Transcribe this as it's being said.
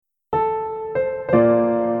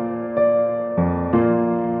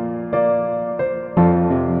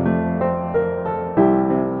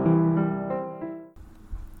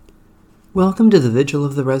Welcome to the Vigil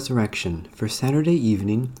of the Resurrection for Saturday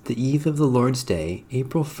evening, the eve of the Lord's Day,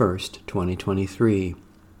 April 1st, 2023.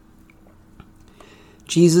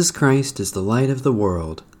 Jesus Christ is the light of the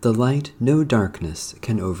world, the light no darkness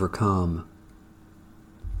can overcome.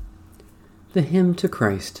 The Hymn to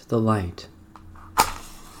Christ the Light.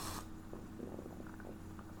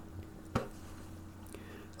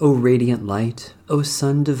 O radiant light, O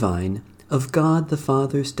Sun divine, of God the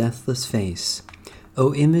Father's deathless face,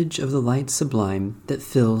 O image of the light sublime that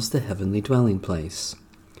fills the heavenly dwelling place.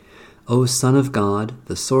 O Son of God,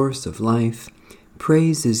 the source of life,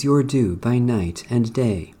 praise is your due by night and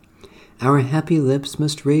day. Our happy lips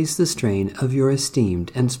must raise the strain of your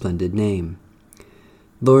esteemed and splendid name.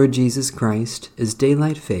 Lord Jesus Christ, as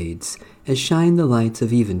daylight fades, as shine the lights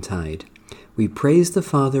of eventide, we praise the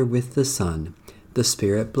Father with the Son, the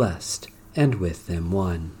Spirit blessed, and with them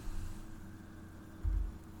one.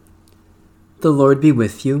 The Lord be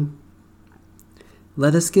with you.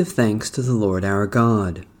 Let us give thanks to the Lord our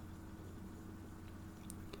God.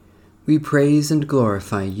 We praise and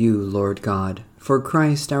glorify you, Lord God, for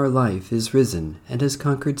Christ our life is risen and has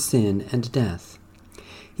conquered sin and death.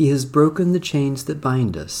 He has broken the chains that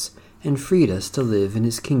bind us and freed us to live in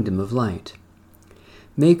his kingdom of light.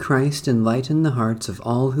 May Christ enlighten the hearts of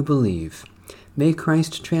all who believe. May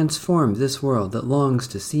Christ transform this world that longs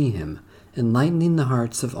to see him, enlightening the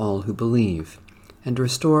hearts of all who believe, and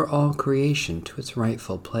restore all creation to its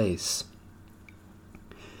rightful place.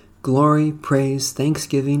 Glory, praise,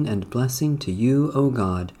 thanksgiving, and blessing to you, O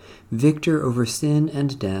God, victor over sin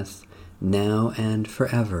and death, now and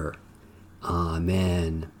forever.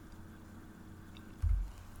 Amen.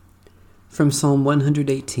 From Psalm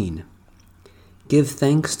 118. Give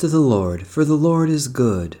thanks to the Lord, for the Lord is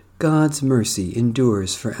good. God's mercy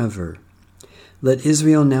endures forever. Let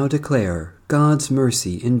Israel now declare, God's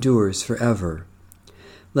mercy endures forever.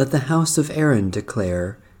 Let the house of Aaron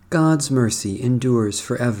declare, God's mercy endures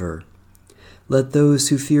forever. Let those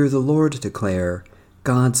who fear the Lord declare,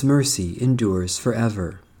 God's mercy endures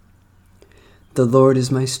forever. The Lord is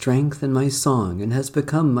my strength and my song, and has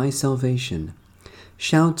become my salvation.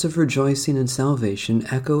 Shouts of rejoicing and salvation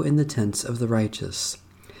echo in the tents of the righteous.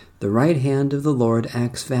 The right hand of the Lord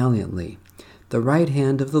acts valiantly. The right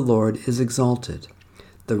hand of the Lord is exalted.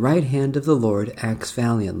 The right hand of the Lord acts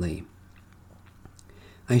valiantly.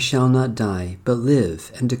 I shall not die, but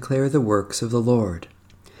live and declare the works of the Lord.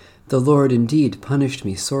 The Lord indeed punished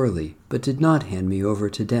me sorely, but did not hand me over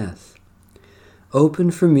to death.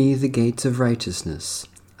 Open for me the gates of righteousness.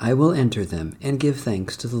 I will enter them and give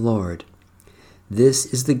thanks to the Lord. This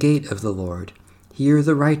is the gate of the Lord. Here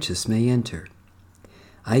the righteous may enter.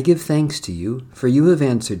 I give thanks to you, for you have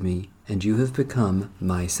answered me, and you have become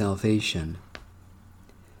my salvation.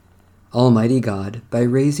 Almighty God, by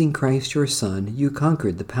raising Christ your Son, you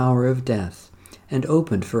conquered the power of death, and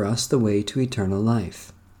opened for us the way to eternal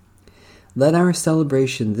life. Let our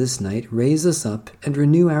celebration this night raise us up and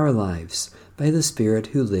renew our lives by the Spirit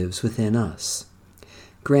who lives within us.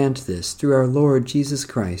 Grant this through our Lord Jesus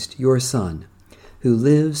Christ, your Son, who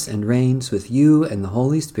lives and reigns with you and the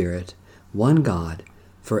Holy Spirit, one God,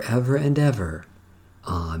 forever and ever.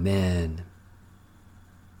 Amen.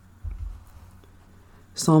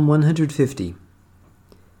 Psalm 150.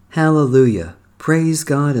 Hallelujah! Praise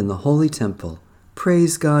God in the holy temple.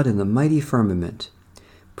 Praise God in the mighty firmament.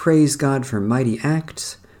 Praise God for mighty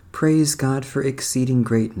acts. Praise God for exceeding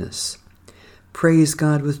greatness. Praise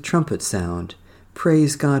God with trumpet sound.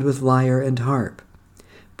 Praise God with lyre and harp.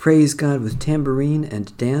 Praise God with tambourine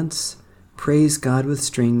and dance. Praise God with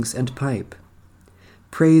strings and pipe.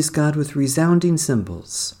 Praise God with resounding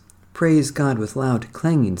cymbals. Praise God with loud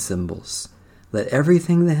clanging cymbals. Let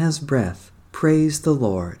everything that has breath praise the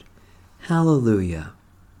Lord. Hallelujah.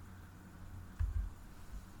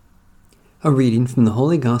 A reading from the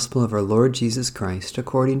Holy Gospel of our Lord Jesus Christ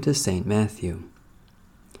according to St. Matthew.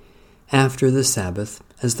 After the Sabbath,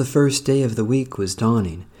 as the first day of the week was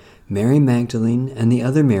dawning, Mary Magdalene and the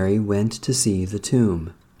other Mary went to see the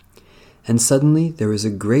tomb. And suddenly there was a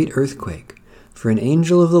great earthquake, for an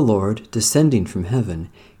angel of the Lord, descending from heaven,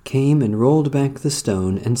 came and rolled back the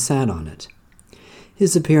stone and sat on it.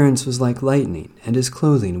 His appearance was like lightning, and his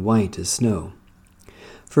clothing white as snow.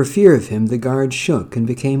 For fear of him the guards shook and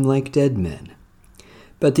became like dead men.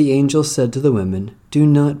 But the angel said to the women, Do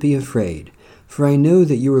not be afraid, for I know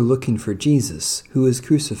that you are looking for Jesus, who is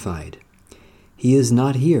crucified. He is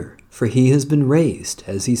not here, for he has been raised,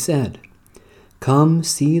 as he said. Come,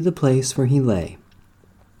 see the place where he lay.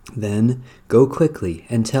 Then go quickly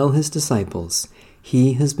and tell his disciples,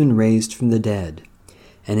 He has been raised from the dead.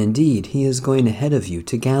 And indeed he is going ahead of you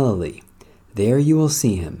to Galilee. There you will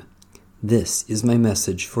see him. This is my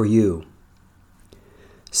message for you.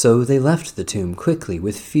 So they left the tomb quickly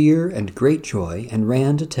with fear and great joy and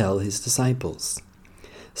ran to tell his disciples.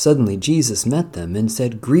 Suddenly Jesus met them and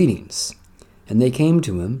said, "Greetings." And they came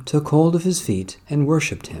to him, took hold of his feet, and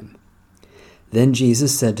worshipped him. Then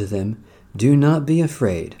Jesus said to them, "Do not be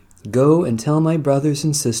afraid. Go and tell my brothers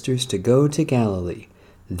and sisters to go to Galilee.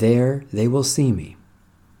 There they will see me."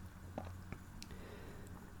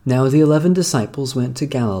 Now the 11 disciples went to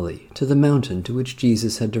Galilee, to the mountain to which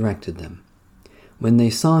Jesus had directed them. When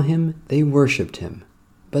they saw him, they worshipped him,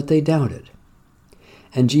 but they doubted.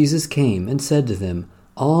 And Jesus came and said to them,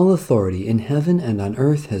 "All authority in heaven and on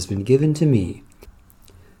earth has been given to me.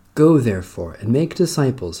 Go therefore and make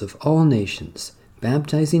disciples of all nations,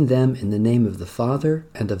 baptizing them in the name of the Father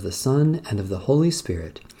and of the Son and of the Holy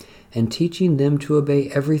Spirit, and teaching them to obey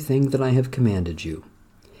everything that I have commanded you.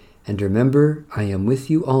 And remember, I am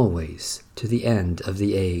with you always, to the end of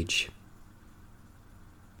the age."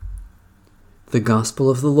 The Gospel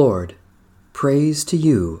of the Lord. Praise to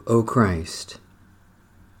you, O Christ.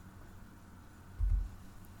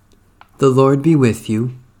 The Lord be with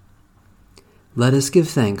you. Let us give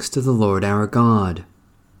thanks to the Lord our God.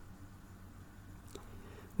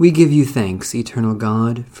 We give you thanks, eternal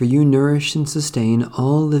God, for you nourish and sustain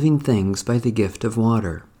all living things by the gift of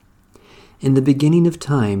water. In the beginning of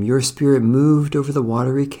time, your Spirit moved over the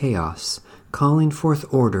watery chaos, calling forth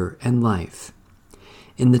order and life.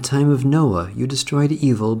 In the time of Noah, you destroyed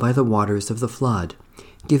evil by the waters of the flood,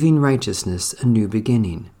 giving righteousness a new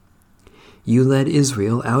beginning. You led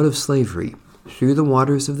Israel out of slavery, through the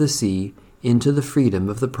waters of the sea, into the freedom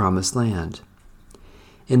of the promised land.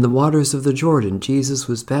 In the waters of the Jordan, Jesus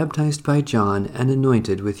was baptized by John and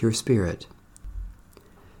anointed with your Spirit.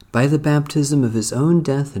 By the baptism of his own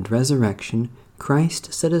death and resurrection,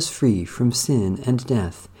 Christ set us free from sin and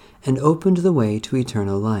death and opened the way to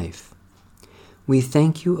eternal life. We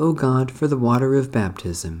thank you, O God, for the water of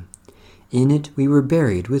baptism. In it we were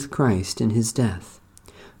buried with Christ in his death.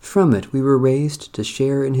 From it we were raised to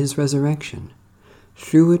share in his resurrection.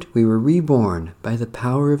 Through it we were reborn by the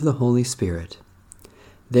power of the Holy Spirit.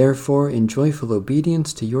 Therefore, in joyful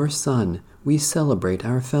obedience to your Son, we celebrate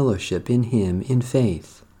our fellowship in him in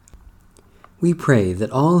faith. We pray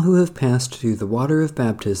that all who have passed through the water of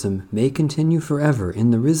baptism may continue forever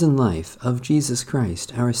in the risen life of Jesus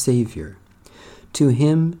Christ, our Savior. To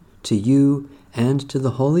him, to you, and to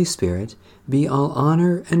the Holy Spirit be all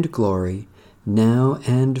honor and glory, now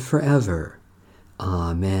and forever.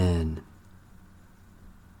 Amen.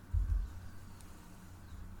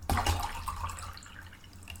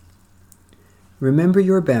 Remember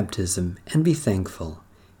your baptism and be thankful.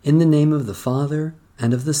 In the name of the Father,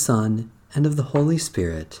 and of the Son, and of the Holy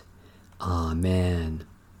Spirit. Amen.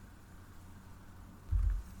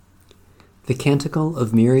 The Canticle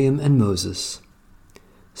of Miriam and Moses.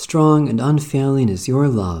 Strong and unfailing is your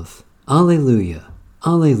love. Alleluia,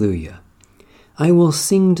 alleluia. I will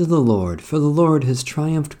sing to the Lord, for the Lord has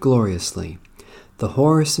triumphed gloriously. The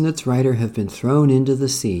horse and its rider have been thrown into the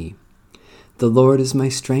sea. The Lord is my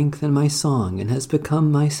strength and my song, and has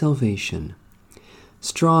become my salvation.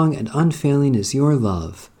 Strong and unfailing is your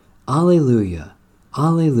love. Alleluia,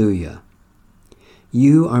 alleluia.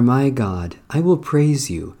 You are my God. I will praise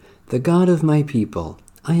you, the God of my people.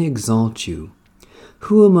 I exalt you.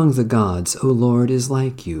 Who among the gods, O Lord, is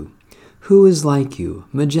like you? Who is like you,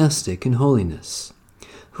 majestic in holiness?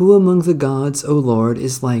 Who among the gods, O Lord,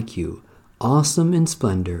 is like you, awesome in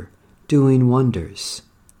splendor, doing wonders?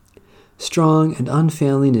 Strong and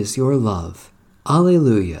unfailing is your love.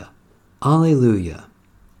 Alleluia, alleluia.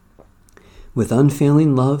 With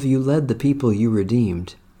unfailing love you led the people you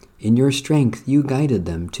redeemed. In your strength you guided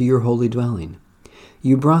them to your holy dwelling.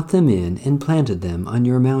 You brought them in and planted them on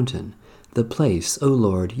your mountain, the place, O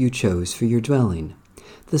Lord, you chose for your dwelling,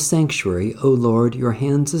 the sanctuary, O Lord, your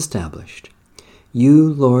hands established. You,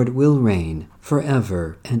 Lord, will reign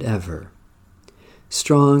forever and ever.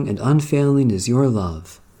 Strong and unfailing is your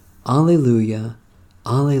love. Alleluia,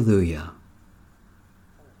 alleluia.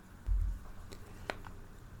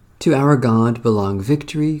 To our God belong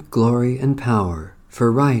victory, glory, and power,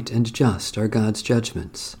 for right and just are God's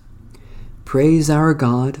judgments. Praise our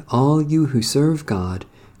God, all you who serve God,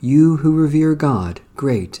 you who revere God,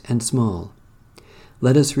 great and small.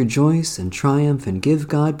 Let us rejoice and triumph and give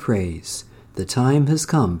God praise. The time has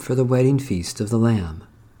come for the wedding feast of the Lamb.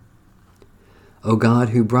 O God,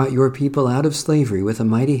 who brought your people out of slavery with a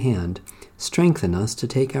mighty hand, strengthen us to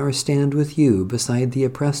take our stand with you beside the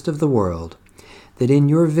oppressed of the world, that in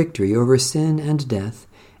your victory over sin and death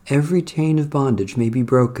every chain of bondage may be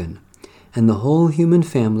broken, and the whole human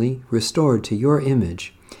family, restored to your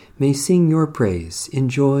image, may sing your praise in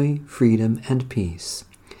joy, freedom, and peace.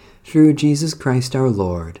 through Jesus Christ our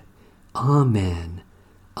Lord. Amen.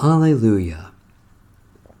 Alleluia.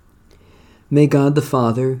 May God the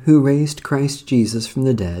Father, who raised Christ Jesus from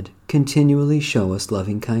the dead, continually show us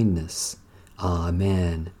loving kindness.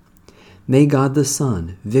 Amen. May God the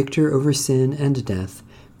Son, victor over sin and death,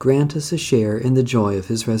 grant us a share in the joy of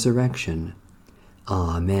his resurrection.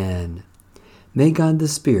 Amen. May God the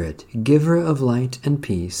Spirit, giver of light and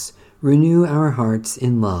peace, renew our hearts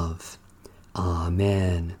in love.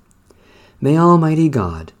 Amen. May Almighty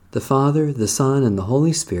God, the Father, the Son, and the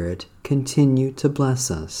Holy Spirit, continue to bless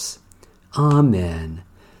us. Amen.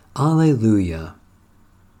 Alleluia.